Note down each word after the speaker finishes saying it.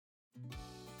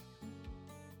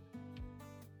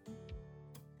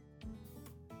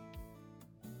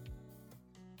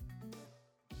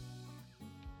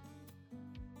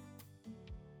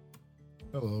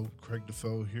Hello, Craig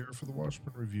Defoe here for the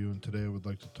Washburn Review, and today I would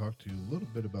like to talk to you a little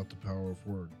bit about the power of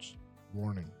words.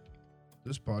 Warning: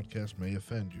 this podcast may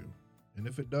offend you, and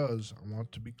if it does, I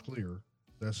want to be clear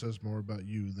that says more about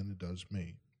you than it does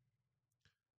me.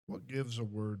 What gives a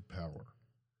word power?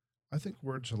 I think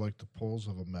words are like the poles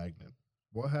of a magnet.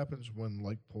 What happens when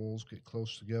like poles get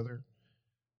close together?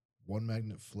 One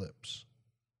magnet flips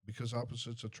because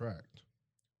opposites attract.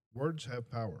 Words have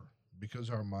power because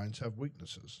our minds have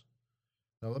weaknesses.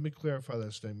 Now, let me clarify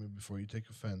that statement before you take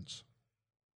offense.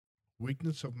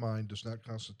 Weakness of mind does not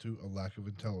constitute a lack of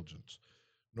intelligence,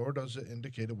 nor does it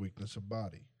indicate a weakness of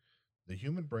body. The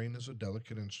human brain is a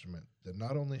delicate instrument that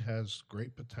not only has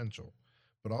great potential,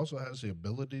 but also has the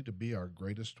ability to be our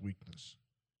greatest weakness.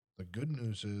 The good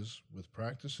news is, with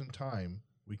practice and time,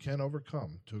 we can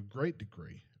overcome, to a great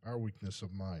degree, our weakness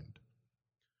of mind.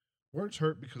 Words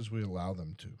hurt because we allow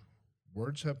them to.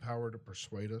 Words have power to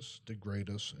persuade us, degrade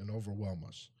us, and overwhelm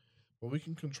us, but we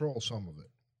can control some of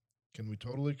it. Can we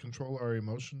totally control our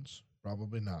emotions?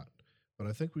 Probably not, but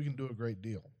I think we can do a great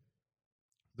deal.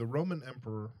 The Roman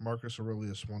Emperor Marcus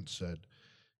Aurelius once said,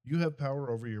 "You have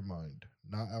power over your mind,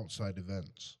 not outside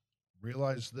events.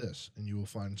 Realize this, and you will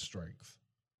find strength."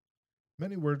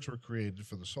 Many words were created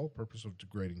for the sole purpose of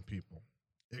degrading people.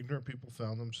 Ignorant people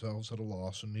found themselves at a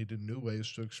loss and needed new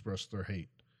ways to express their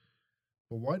hate.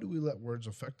 But why do we let words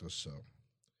affect us so?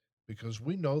 Because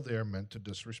we know they are meant to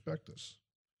disrespect us.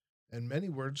 And many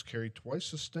words carry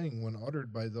twice the sting when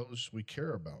uttered by those we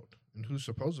care about and who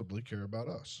supposedly care about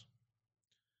us.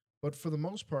 But for the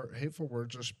most part, hateful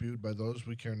words are spewed by those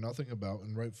we care nothing about,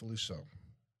 and rightfully so.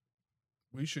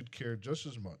 We should care just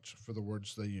as much for the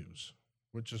words they use,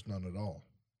 which is none at all.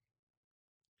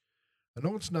 I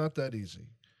know it's not that easy.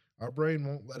 Our brain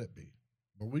won't let it be,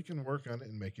 but we can work on it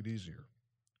and make it easier.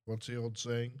 What's the old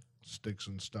saying? Sticks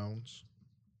and stones.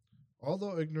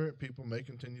 Although ignorant people may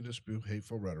continue to spew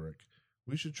hateful rhetoric,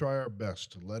 we should try our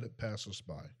best to let it pass us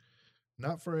by,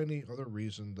 not for any other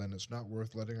reason than it's not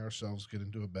worth letting ourselves get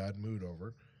into a bad mood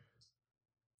over.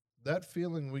 That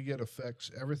feeling we get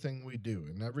affects everything we do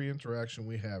and every interaction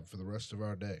we have for the rest of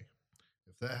our day.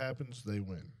 If that happens, they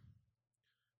win.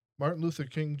 Martin Luther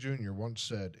King Jr. once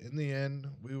said, "In the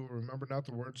end, we will remember not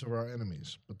the words of our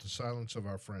enemies, but the silence of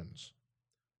our friends."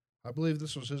 I believe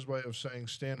this was his way of saying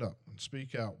stand up and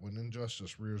speak out when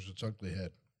injustice rears its ugly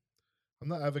head. I'm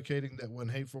not advocating that when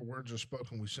hateful words are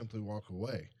spoken, we simply walk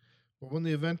away. But when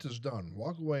the event is done,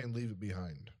 walk away and leave it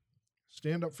behind.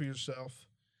 Stand up for yourself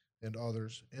and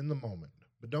others in the moment,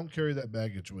 but don't carry that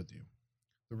baggage with you.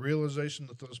 The realization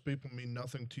that those people mean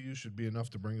nothing to you should be enough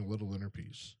to bring a little inner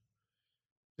peace.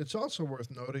 It's also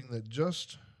worth noting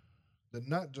that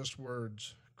not just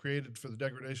words created for the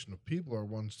degradation of people are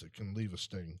ones that can leave a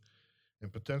sting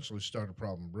and potentially start a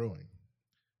problem brewing.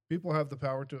 People have the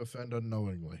power to offend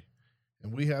unknowingly,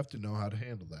 and we have to know how to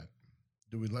handle that.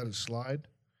 Do we let it slide?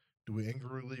 Do we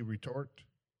angrily retort?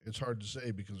 It's hard to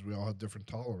say because we all have different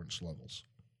tolerance levels.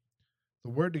 The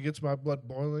word that gets my blood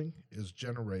boiling is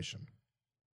generation.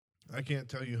 I can't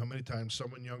tell you how many times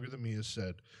someone younger than me has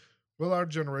said, "Well, our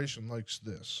generation likes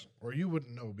this," or "you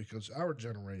wouldn't know because our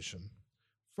generation."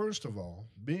 First of all,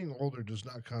 being older does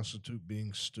not constitute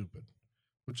being stupid,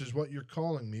 which is what you're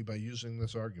calling me by using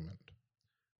this argument.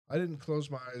 I didn't close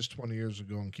my eyes 20 years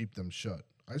ago and keep them shut.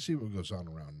 I see what goes on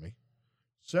around me.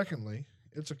 Secondly,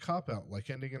 it's a cop out like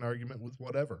ending an argument with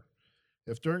whatever.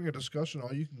 If during a discussion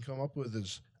all you can come up with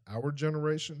is our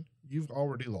generation, you've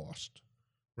already lost.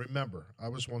 Remember, I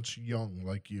was once young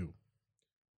like you.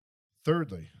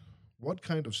 Thirdly, what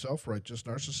kind of self righteous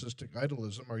narcissistic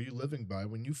idolism are you living by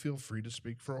when you feel free to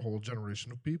speak for a whole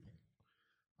generation of people?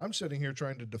 I'm sitting here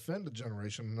trying to defend a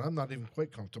generation, and I'm not even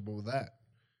quite comfortable with that.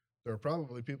 There are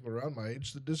probably people around my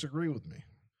age that disagree with me.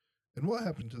 And what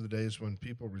happened to the days when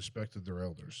people respected their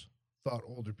elders, thought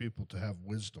older people to have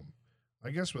wisdom?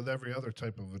 I guess with every other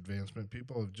type of advancement,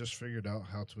 people have just figured out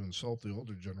how to insult the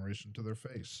older generation to their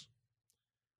face.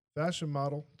 Fashion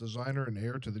model, designer, and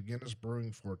heir to the Guinness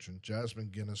brewing fortune, Jasmine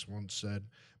Guinness once said,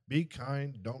 "Be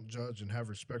kind, don't judge, and have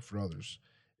respect for others.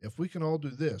 If we can all do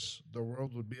this, the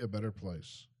world would be a better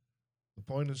place." The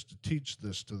point is to teach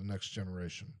this to the next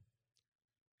generation.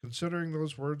 Considering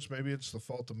those words, maybe it's the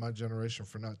fault of my generation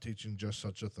for not teaching just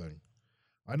such a thing.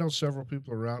 I know several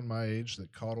people around my age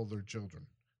that coddle their children,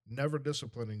 never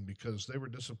disciplining because they were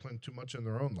disciplined too much in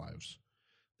their own lives.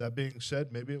 That being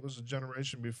said, maybe it was a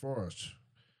generation before us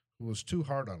who was too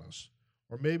hard on us,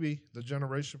 or maybe the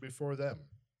generation before them.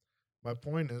 My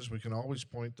point is, we can always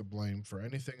point the blame for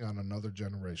anything on another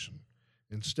generation.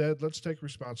 Instead, let's take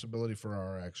responsibility for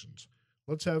our actions.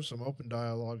 Let's have some open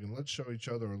dialogue and let's show each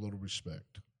other a little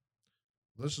respect.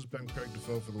 This has been Craig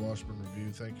Defoe for the Washburn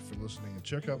Review. Thank you for listening, and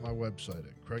check out my website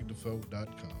at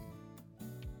craigdefoe.com.